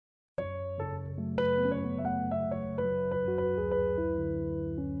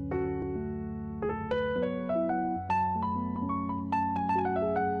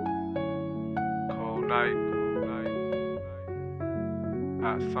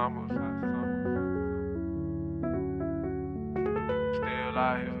summer. Still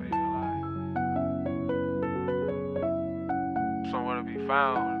out here. Somewhere to be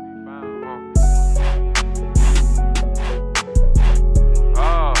found.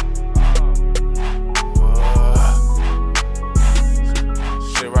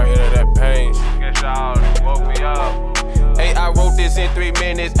 Shit right here, that pain. Guess y'all woke me up. Hey, I wrote this in 3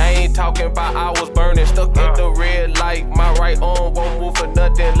 minutes. I ain't talking about hours burning. Stuck at the red light. My right arm won't move for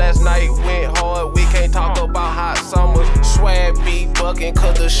nothing. Last night went hard. We can't talk about hot summers. Swag be bugging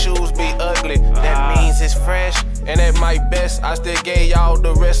cause the shoes be ugly. That means it's fresh. And at my best, I still gave y'all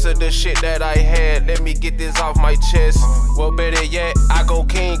the rest of the shit that I had. Let me get this off my chest. Well, better yet, I go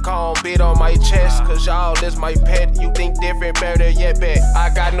King Kong, beat on my chest. Cause y'all is my pet. You think different, better yet bet. I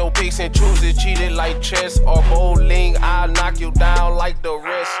got no picks and chooses, cheated like chess or bowling. I'll knock you down like the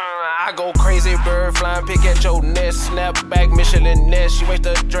rest. I go crazy, bird flying, pick at your nest. Snap back, Michelin nest. She waste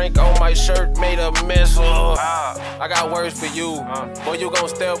a drink on my shirt, made a mess. I got words for you. Boy, you gon'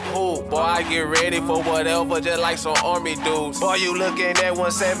 step who? Boy, I get ready for whatever, just like some army dudes. Boy, you looking at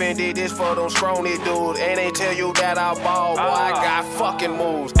 170, this for them scrawny dudes. And they tell you that I ball, boy, I got fucking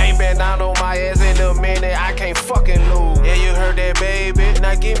moves. Ain't been down on my ass in a minute, I can't fucking lose. Yeah, you heard that, baby?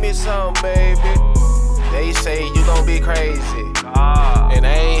 Now give me some, baby. They say you gon' be crazy. And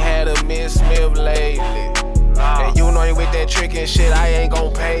I ain't had a Miss Smith lately. And you know with that trick and shit, I ain't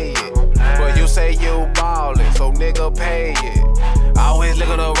gon' pay it. But you say you ballin', so nigga pay it. Always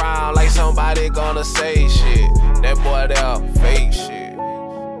looking around like somebody gonna say shit. That boy there, fake shit.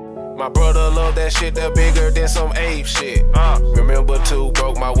 My brother love that shit, that bigger than some ape shit. Remember two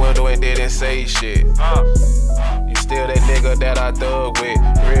broke my window and didn't say shit. You still that nigga that I thug with,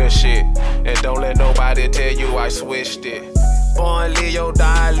 real shit. And don't let nobody tell you I switched it. Born Leo,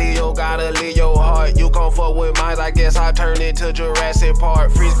 die Leo, got a Leo heart. You gon' fuck with mine, I guess I turn into Jurassic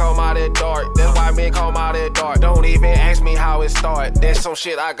Park. Freeze come out at dark, that's why men come out at dark. Don't even ask me how it start, that's some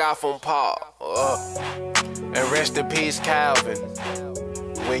shit I got from Pop. And rest in peace, Calvin.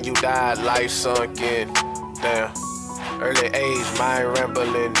 When you died, life sunk in. Damn, early age, mind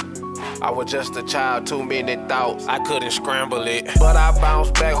rambling. I was just a child, too many thoughts, I couldn't scramble it. But I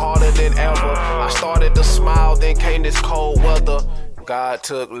bounced back harder than ever. I started to smile, then came this cold weather. God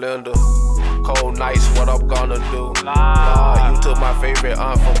took Linda, cold nights, what I'm gonna do? Lord, you took my favorite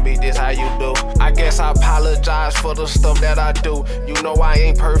aunt from me, this how you do. I guess I apologize for the stuff that I do. You know I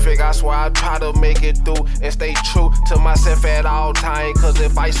ain't perfect, I swear I try to make it through. And stay true to myself at all times. Cause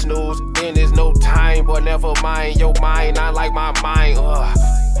if I snooze, then there's no time. But never mind, your mind, I like my mind.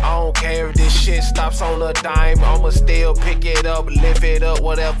 I don't care if this shit stops on a dime. I'ma still pick it up, lift it up,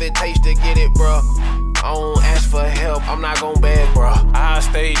 whatever it takes to get it, bruh. I don't ask for help, I'm not gon' beg, bruh. I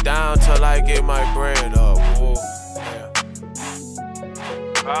stay down till I get my bread up. Whoa.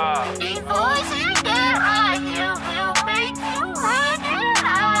 Yeah.